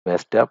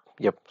messed up.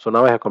 Yep. So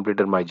now I have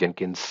completed my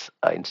Jenkins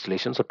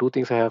installation. So two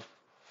things I have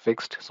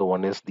fixed. So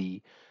one is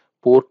the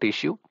port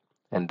issue,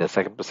 and the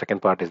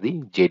second part is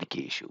the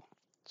JDK issue.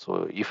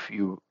 So if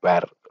you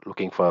were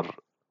looking for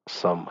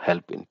some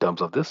help in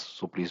terms of this,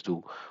 so please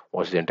do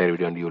watch the entire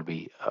video, and you will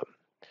be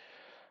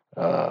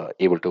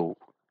able to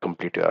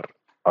complete your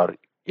or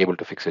able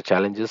to fix your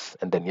challenges.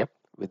 And then, yep,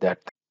 with that,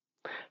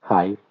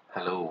 hi,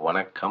 hello,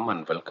 vanakkam,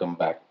 and welcome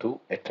back to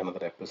yet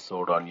another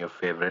episode on your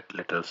favorite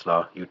Little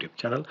Slaw YouTube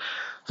channel.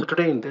 So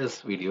today in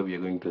this video, we are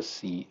going to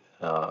see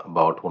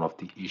about one of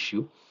the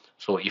issue.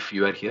 So if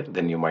you are here,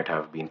 then you might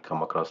have been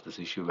come across this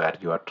issue where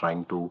you are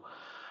trying to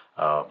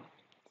uh,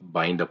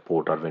 bind a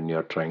port, or when you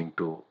are trying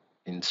to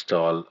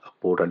install a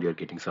port and you're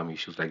getting some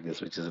issues like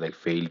this, which is like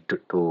failed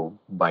to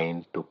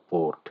bind to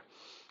port.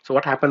 So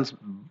what happens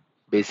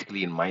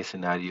basically in my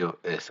scenario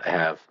is I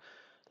have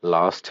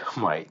lost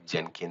my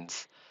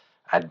Jenkins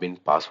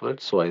admin password.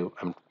 So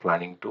I'm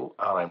planning to,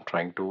 or I'm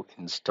trying to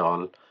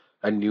install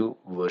a new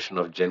version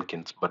of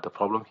Jenkins. But the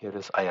problem here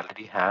is I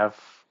already have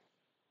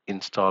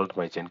installed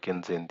my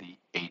Jenkins in the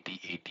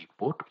 8080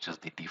 port, which is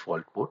the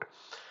default port.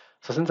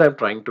 So since I'm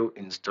trying to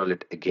install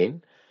it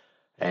again,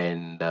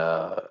 and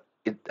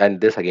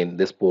this again,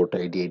 this port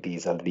 8080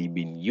 is already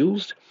been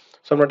used,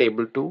 so I'm not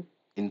able to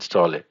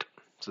install it.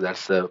 So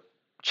that's a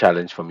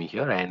challenge for me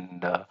here,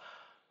 and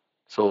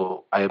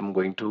so I am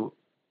going to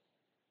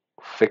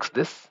fix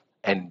this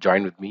and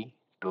join with me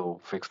to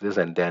fix this,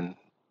 and then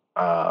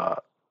uh,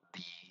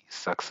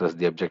 the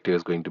the objective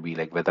is going to be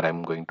like whether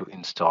I'm going to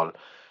install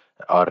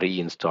or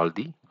reinstall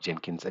the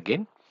Jenkins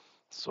again.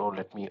 So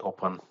let me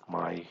open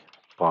my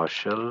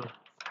partial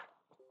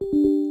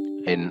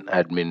in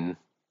admin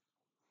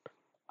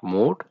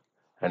mode,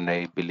 and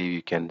I believe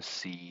you can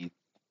see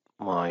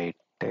my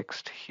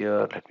text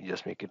here. Let me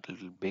just make it a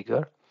little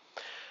bigger.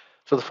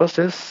 So the first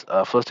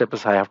step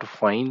is I have to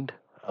find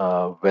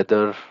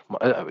whether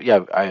we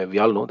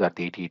all know that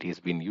the 8080 is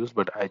being used,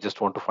 but I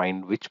just want to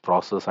find which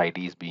process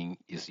ID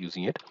is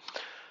using it.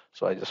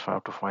 So I just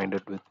have to find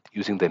it with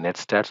using the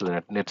netstat. So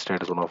the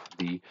netstat is one of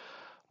the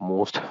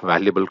most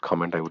valuable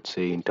comment, I would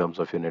say, in terms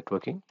of your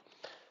networking.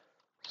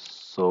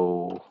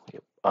 So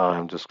yep,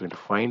 I'm just going to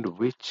find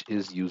which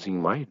is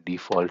using my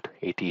default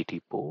 8080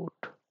 port.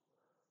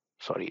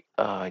 Sorry,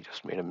 I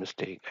just made a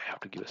mistake. I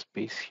have to give a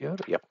space here.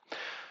 Yep.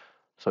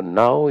 So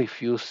now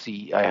if you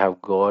see, I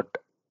have got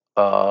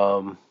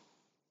um,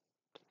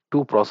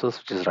 two process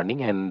which is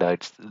running, and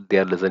they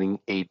are listening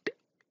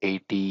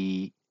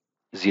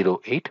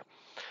 88008.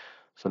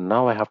 So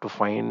now I have to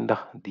find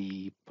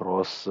the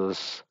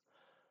process.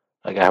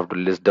 Like I have to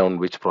list down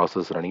which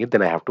process is running it,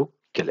 then I have to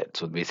kill it.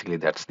 So basically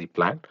that's the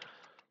plan.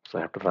 So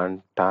I have to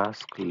run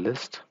task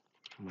list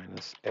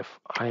minus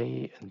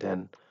fi, and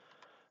then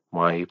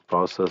my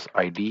process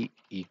ID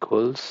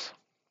equals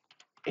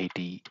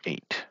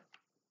 88,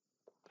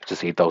 which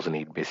is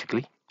 8008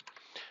 basically.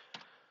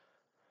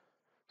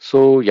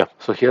 So yeah,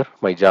 so here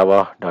my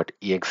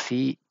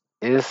java.exe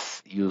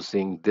is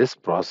using this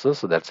process.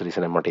 So that's the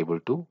reason I'm not able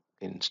to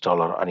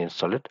install or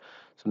uninstall it.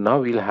 So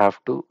now we'll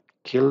have to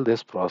kill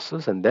this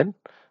process, and then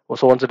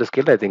also once it is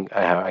killed, I think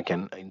I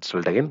can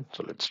install it again.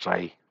 So let's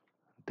try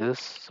this.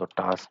 So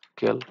task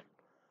kill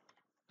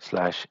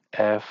slash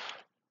f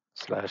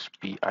slash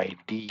pid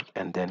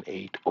and then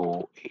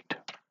 808.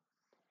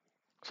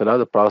 So now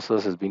the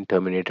process has been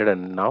terminated,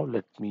 and now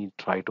let me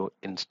try to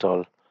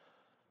install.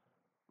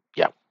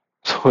 Yeah,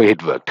 so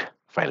it worked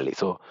finally.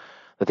 So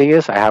the thing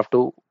is, I have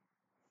to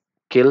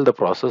kill the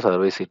process,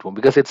 otherwise it won't,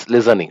 because it's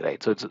listening,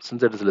 right? So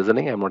since it is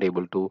listening, I'm not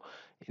able to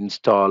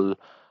install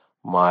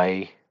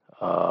my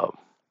uh,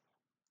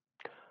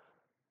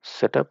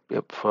 setup.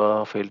 Yep,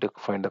 failed to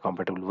find the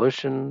compatible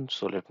version.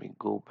 So let me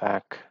go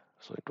back.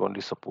 So it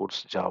only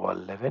supports Java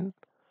 11.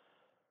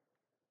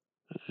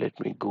 Let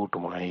me go to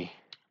my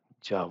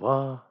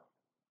Java,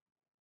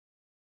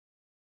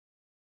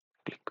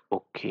 click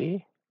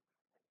OK,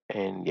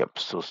 and yep.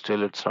 So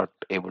still, it's not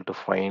able to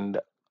find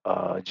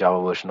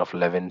Java version of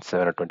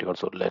 11.7 or 21.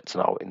 So let's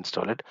now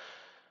install it.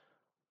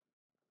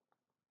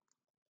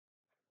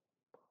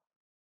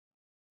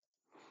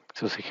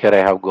 So see, here I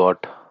have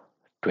got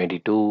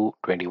 22,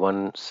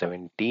 21,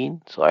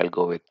 17. So I'll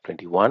go with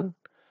 21,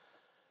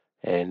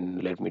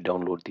 and let me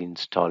download the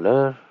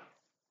installer.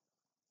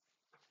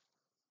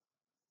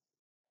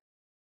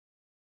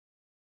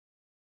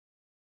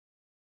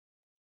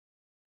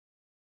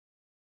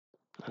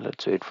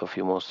 Let's wait for a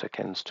few more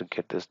seconds to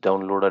get this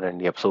downloaded.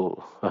 And yep,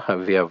 so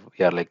we are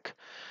like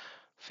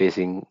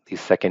facing the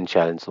second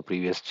challenge. So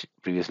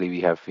previously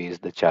we have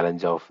faced the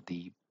challenge of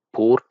the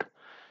port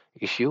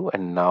issue,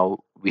 and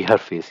now we are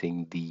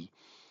facing the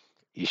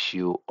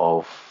issue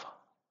of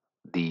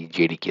the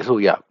JDK. So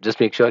yeah, just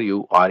make sure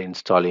you are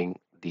installing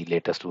the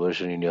latest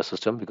version in your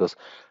system, because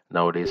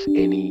nowadays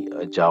any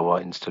Java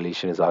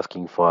installation is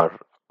asking for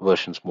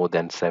versions more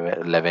than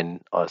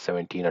 11 or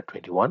 17 or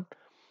 21.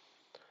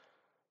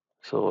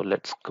 So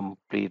let's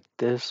complete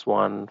this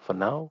one for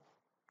now.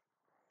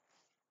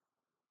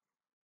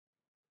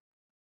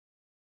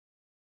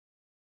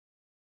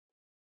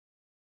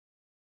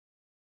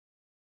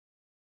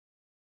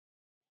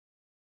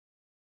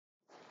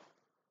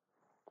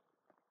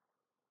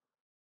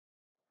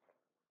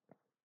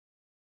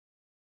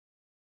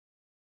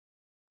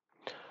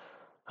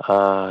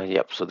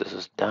 Yep, so this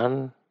is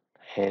done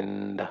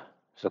and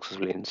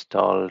successfully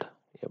installed.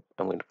 Yep,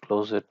 I'm going to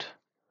close it.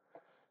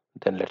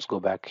 Then let's go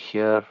back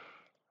here,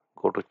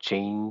 go to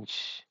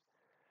change,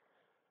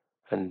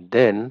 and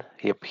then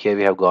yep, here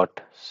we have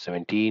got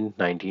 17,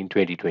 19,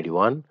 20,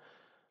 21.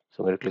 So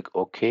I'm going to click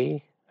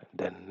OK, and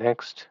then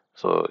next.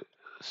 So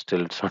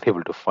still it's not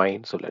able to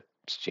find. So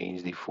let's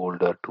change the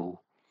folder to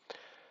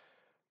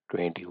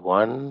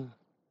 21.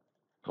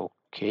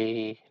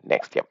 Okay,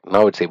 next. Yep,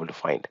 now it's able to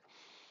find.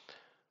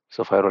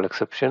 So firewall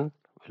exception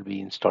will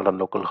be installed on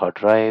local hard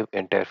drive.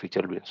 Entire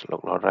feature will be installed on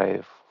local hard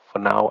drive. For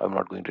now, I'm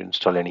not going to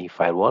install any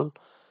firewall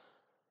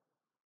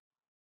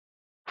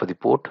for the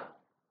port.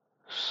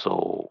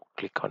 So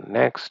click on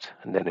next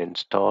and then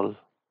install.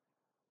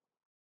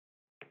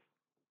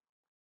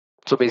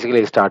 So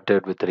basically, I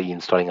started with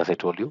reinstalling as I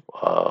told you.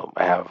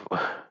 I have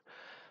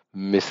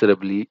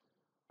miserably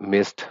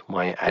missed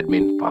my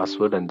admin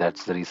password, and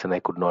that's the reason I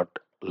could not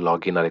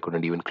log in, or I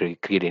couldn't even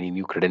create any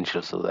new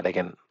credentials so that I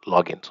can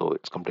log in. So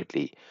it's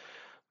completely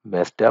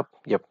messed up.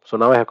 Yep. So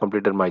now I have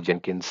completed my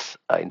Jenkins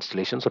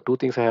installation. So two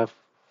things I have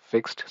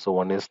fixed. So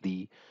one is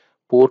the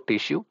port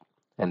issue,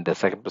 and the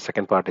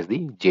second part is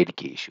the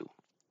JDK issue.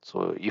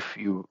 So if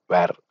you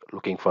were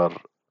looking for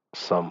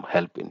some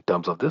help in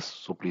terms of this,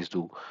 so please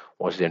do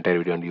watch the entire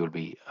video, and you will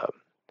be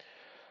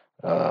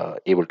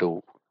able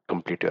to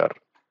complete your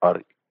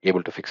or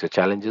able to fix your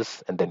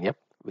challenges. And then, yep.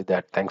 With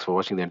that, thanks for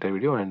watching the entire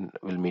video, and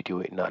we'll meet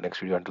you in our next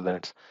video. Until then,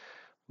 it's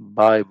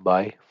bye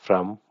bye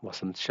from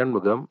Vasant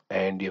Shanmugam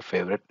and your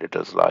favorite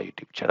Little Law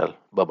YouTube channel.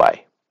 Bye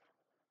bye.